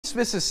East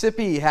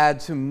Mississippi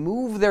had to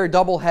move their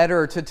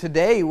doubleheader to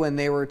today when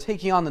they were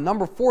taking on the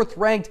number 4th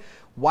ranked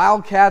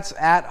Wildcats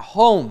at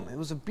home. It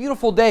was a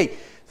beautiful day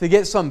to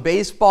get some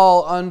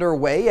baseball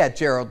underway at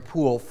Gerald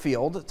Poole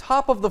Field.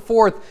 Top of the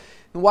 4th,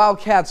 the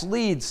Wildcats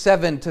lead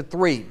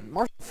 7-3.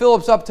 Marshall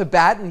Phillips up to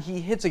bat and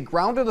he hits a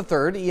grounder to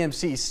third.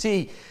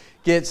 EMCC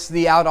gets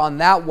the out on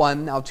that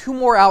one. Now 2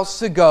 more outs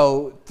to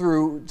go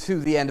through to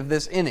the end of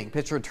this inning.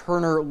 Pitcher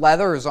Turner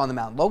Leather is on the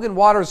mound. Logan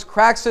Waters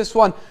cracks this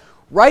one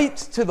right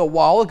to the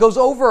wall. It goes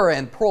over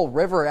and Pearl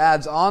River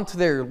adds on to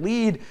their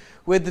lead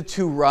with the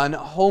 2-run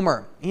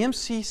homer.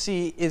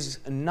 EMCC is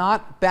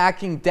not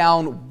backing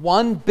down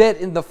one bit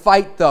in the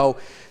fight though.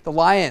 The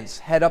Lions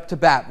head up to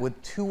bat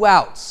with 2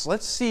 outs.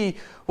 Let's see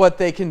what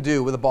they can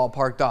do with a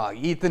ballpark dog.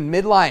 Ethan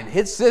Midline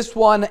hits this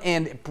one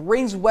and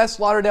brings West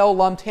Lauderdale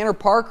alum Tanner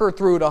Parker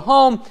through to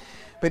home.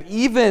 But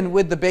even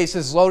with the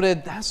bases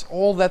loaded, that's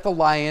all that the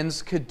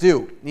Lions could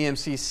do.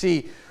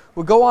 EMCC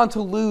would go on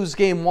to lose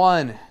game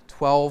 1,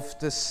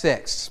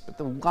 12-6. But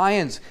the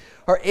Lions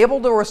are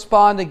able to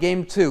respond in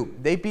game 2.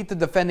 They beat the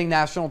defending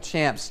national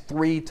champs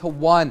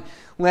 3-1.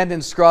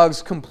 Landon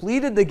Scruggs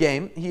completed the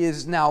game. He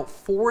is now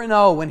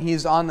 4-0 when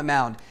he's on the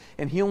mound,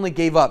 and he only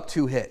gave up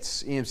 2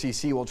 hits.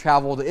 EMCC will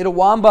travel to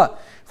Itawamba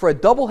for a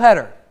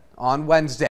doubleheader on Wednesday.